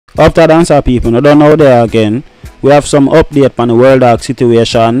After dancer people, I don't know there again. We have some update on the World Dawg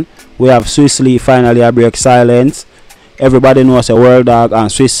situation. We have Swiss Lee finally a break silence. Everybody knows a World Dawg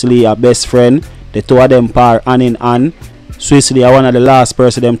and Swiss Lee are best friend. The two of them par hand in hand. Swiss Lee are one of the last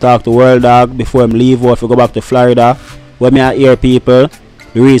person them talk to World Dawg before him leave out to go back to Florida. When me I hear people,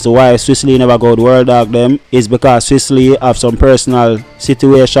 the reason why Swiss Lee never go to World Dawg them is because Swiss Lee have some personal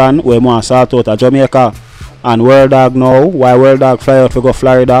situation where he want to sort out a Jamaica. And World Dawg now, why World Dawg fly out to go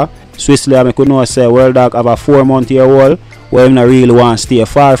Florida, Swiss Lee I could know say World Dawg have a 4-month-year-old where him not really want to stay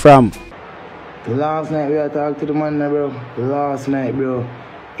far from. Last night we had talked to the man bro. Last night bro.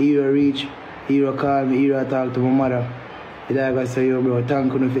 Hero reach, Hero call me, Hero talk to my mother. The dog I say yo bro,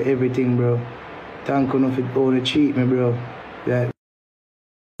 thank you for everything bro. Thank you for all the treat me bro. Like,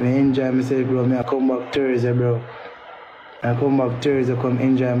 I enjoy myself bro. I come back Thursday bro. I come back Thursday, come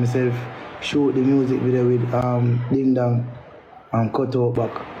enjoy myself. Shoot the music video with Ding Dong and cut out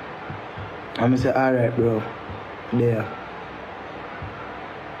back. And I say, alright bro, there.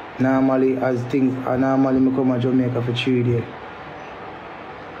 Normally I come to Jamaica for 3 days.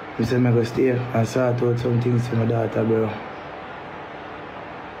 I say I go stay and sort out some things to my daughter bro.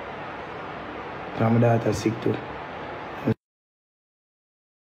 Because my daughter sick too.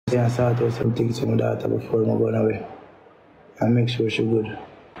 I sort out some things to my daughter before I go away. And make sure she's good.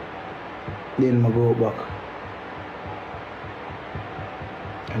 Then I go back.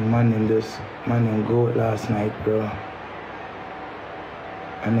 And man them go last night, bro.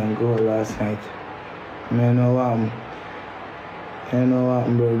 And then go last night. I know what,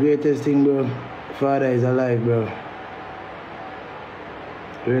 bro. Greatest thing, bro. Father is alive, bro.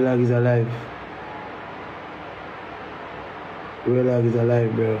 Real Dawg is alive. Real Dawg is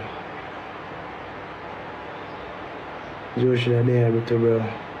alive, bro. Joe should have there, bro.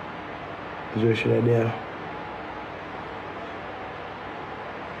 Joe should have there.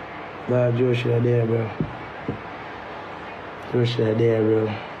 Joe should have there, bro. Joe should have there, bro.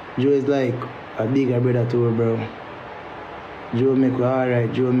 Joe is like a bigger brother to her, bro. Joe make her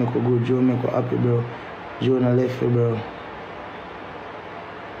alright, Joe make her good, Joe make her happy, bro. Joe not left her, bro.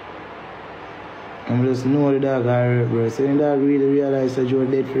 I'm just know the dog alright, bro. So the dog really realize that Joe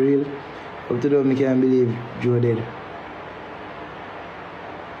dead for real. Up to now, I can't believe Joe dead.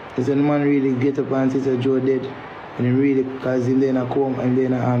 Because the man really get up and see that Joe dead. And he really, because he's in a coma and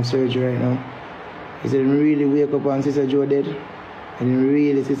in a surgery right now. He said, he really wake up and see that Joe dead. And he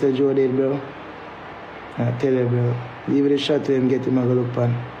really see that Joe dead, bro. I tell you, bro. Leave the shot to him, get him a go look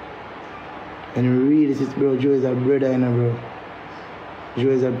pan. And he really see, bro, Joe is a brother, you know, bro.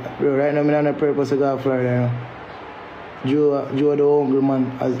 Joe is a, bro, right now, I'm on a purpose to go to Florida, you know. Joe the hungry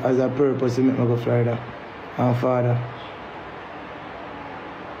man has a purpose to make me go to Florida. And father.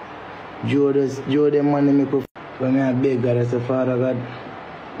 Joe the man to make me. When I beg God as a Father God,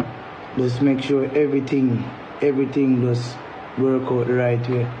 just make sure everything just work out the right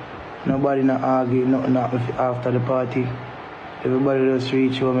way. Nobody not argue, nothing after the party. Everybody just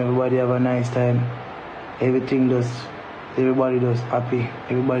reach home, everybody have a nice time. Everybody just happy,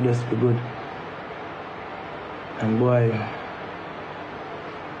 everybody just be good. And boy,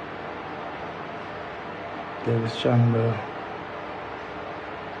 they was strong, bro.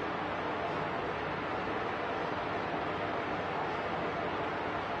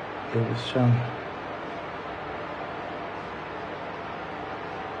 They was strong.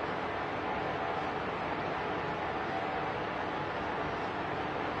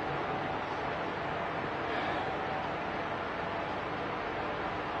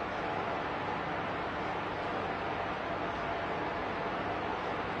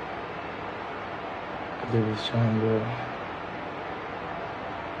 They was strong, bro.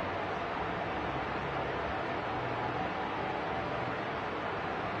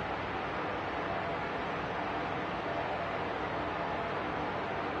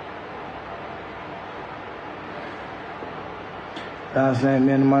 Last night,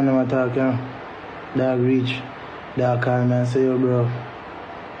 me and the man were talking. Dawg reach. Dawg call me and say, yo, bro,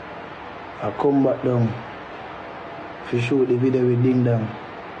 I come back down to shoot the video with Ding Dong.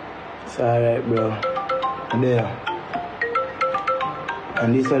 It's alright, bro. There.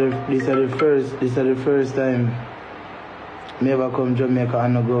 And this are the first time me ever come Jamaica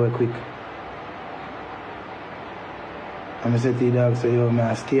and not go away quick. And I said to the Dawg, so yo,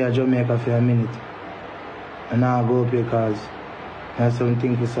 I stay at Jamaica for a minute. And now I go up here because I have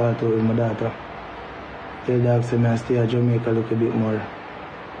something to sort out with my daughter. The Dawg said I stay at Jamaica look a bit more.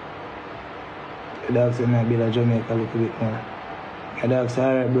 The Dawg said I build at Jamaica look a bit more. The Dawg said,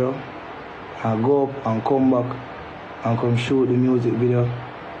 alright bro, I go up and come back and come shoot the music video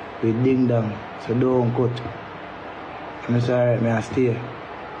with Ding Dong. So don't cut. And I said, alright, I stay.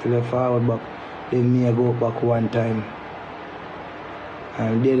 till I forward back. Then me I go back one time.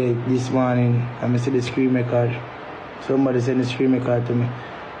 And then this morning, I see the screen record. Somebody sent the screen record to me.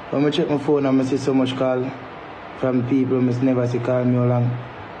 When I check my phone, I see so much call from people. I never see call me along.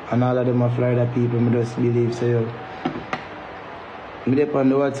 And all of them are Florida people. I just believe so. Yo. I dey on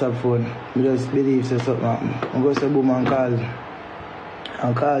the WhatsApp phone. I just believe so something happen. I go to boom and call.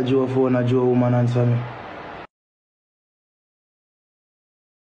 And call Joe phone and Joe woman answer me.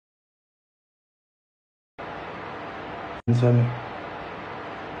 Answer me.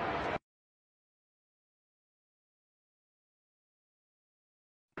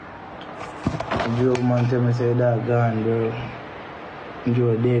 Joe woman tell me say that gone, bro.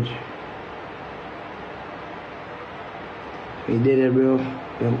 Joe dead. He dead, bro.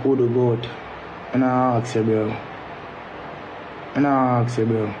 Them who the goat. And I ask you, bro.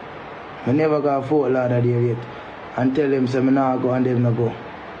 I never got Fort Lauderdale yet. And tell them say me not go and them no go.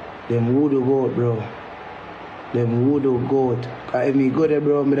 Them who the goat, bro. Them who the goat. Cause if me go there,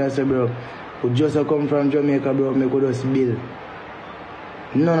 bro, me just say, bro, who just come from Jamaica, bro, me could just build.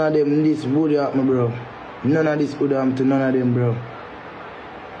 None of them this would happen, bro. None of this would happen to none of them, bro.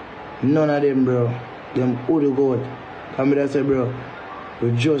 None of them, bro. Them who the goat. Cause me just say, bro,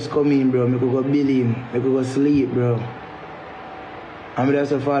 we just come in, bro. Me could go build him. Me could go sleep, bro. And me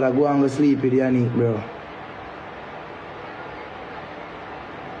just say, Father, go and go sleep with your niece, bro.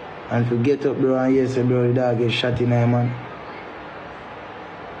 And to get up, bro, and yes, bro, the dog get shot in there, man.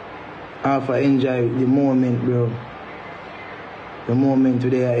 Half I enjoy the moment, bro. The moment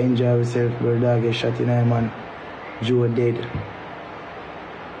today I enjoy myself, bro. The dog get shot in there, man. Joe dead.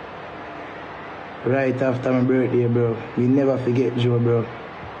 Right after my birthday, bro. We never forget Joe, bro.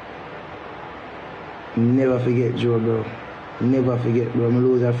 Never forget Joe, bro. Never forget, bro. I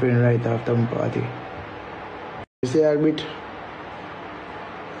lose a friend right after my party. You say, Albert?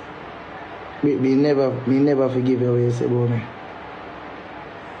 Me never forgive you what you say about me.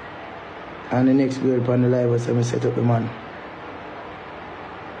 And the next girl upon the live was me set up the man.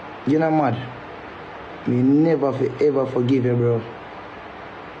 You know mad? Me never ever forgive you, bro.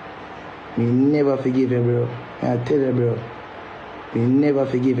 Me never forgive you, bro. I tell you, bro. Me never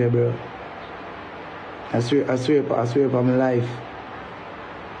forgive you, bro. I swear upon my life.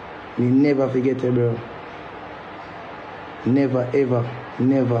 Me never forget you, bro. Never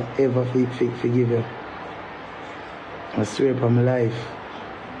ever forgive you. I swear upon my life.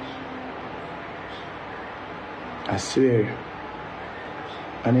 I swear.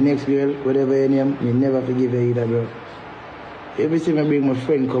 And the next girl, whatever your name, me never forgive you either, bro. Every time I bring my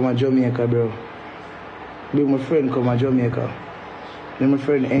friend come to Jamaica, bro. Bring my friend come to Jamaica. Let my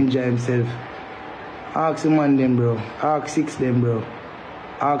friend enjoy himself. Ask the man them, bro. Ask 6 them, bro.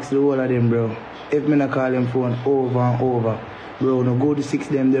 Ask the whole of them, bro. If me not call them phone over and over, bro, no go to 6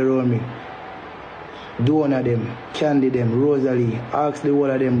 them there around me. Donna them, Candy them, Rosalie. Ask the whole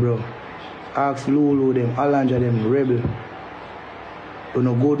of them, bro. Ask Lulu them, Alanja them, Rebel. But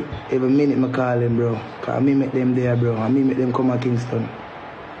no good every minute me call them, bro. Cause I me make them there, bro. I me make them come to Kingston.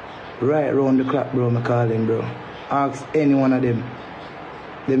 Right round the clock, bro, me call them, bro. Ask any one of them.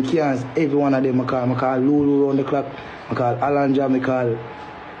 Them can't, every one of them I call. I call Lulu round the clock. I call Alanja, I call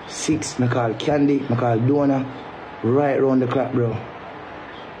 6, I call Candy, I call Donna. Right round the clock, bro.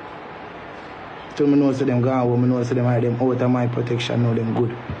 Till me know so them gone, but me know so them out of my protection, know them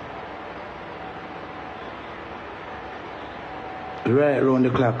good. Right round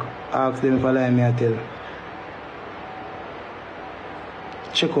the clock. Ask them if I lie me, I tell.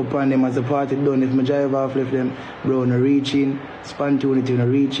 Check up on them as the party done. If my drive off left them, bro, no reaching. Spontaneity no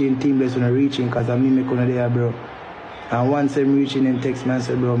reaching. Teamless no reaching. Because I me make on there, bro. And once I'm reaching and text me and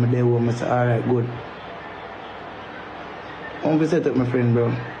say, bro, I'm there home. I say, alright, good. I'm going to set up my friend,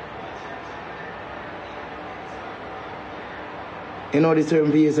 bro. You know, this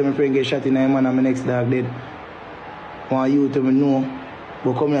certain years my friend get shot in the man and my next dog dead. Want you to me know.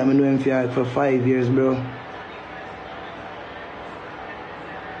 But come here, I know him for 5 years, bro.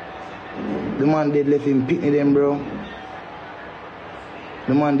 The man dead left him pitney them, bro.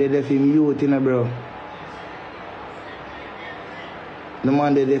 The man dead left him youth in a bro. The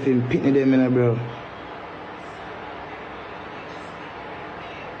man dead left him pitney them in a bro.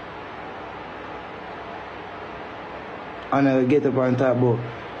 And I get up and talk about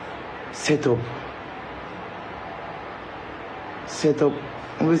set up. Set up.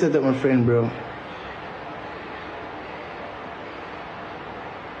 I'm gonna set up my friend, bro.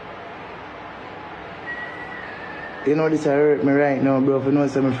 You know this hurt me right now, bro. If you know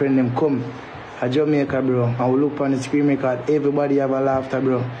some my friend them come a Jamaica, bro, and we look on the screen record, everybody have a laughter,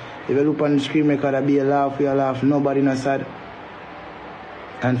 bro. If you look on the screen record, there be a laugh, we a laugh, nobody not sad.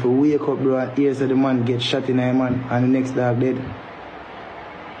 And for wake up, bro, and hear so the man get shot in a man and the next dog dead.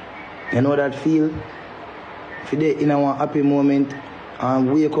 You know that feel? If you're in a happy moment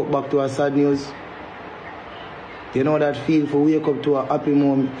and wake up back to a sad news. You know that feel for wake up to a happy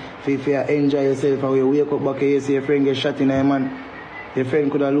moment. If you enjoy yourself and you wake up back and you see your friend get shot in a man. Your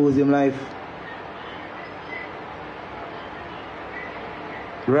friend could have lose his life.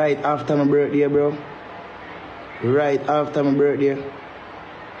 Right after my birthday, bro. Right after my birthday.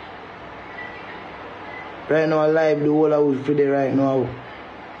 Right now I live the whole of today right now.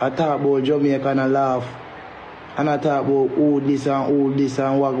 I talk about Jamaica and I laugh. And I talk about who this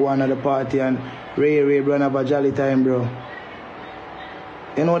and what go on at the party and Ray bro and have a jolly time, bro.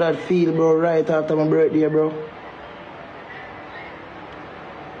 You know that feel, bro, right after my birthday, bro.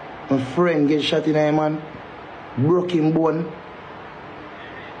 My friend get shot in a man. Broke him bone.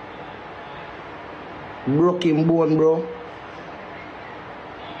 Broke him bone, bro.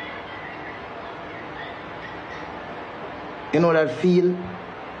 You know that feel?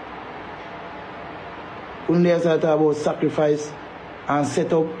 When they start about sacrifice and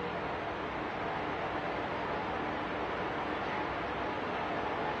set up.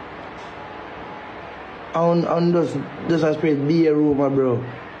 And just spread be a rumor, bro.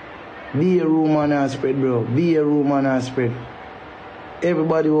 Be a rumor and spread, bro. Be a rumor and spread.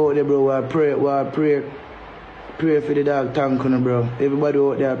 Everybody out there, bro, pray for the dog tank, bro. Everybody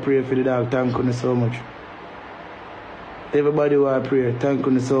out there pray for the dog tank so much. Everybody will pray, thank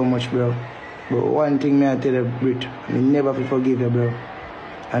you so much, bro. But one thing may I tell you, Brit, I never forgive you, bro.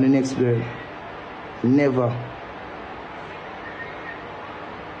 And the next girl, never.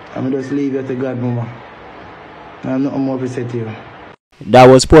 I'm just leave you to God, mama. I'm not more to say to you. That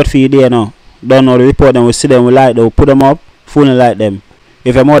was sport for you there now. Don't know the report them, we see them, we like them, we put them up, fully like them.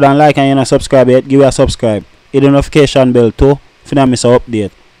 If you're more than like and you're not subscribed yet, give you a subscribe. Hit the notification bell too, if you don't miss an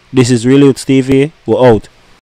update. This is Real Yutes TV, we're out.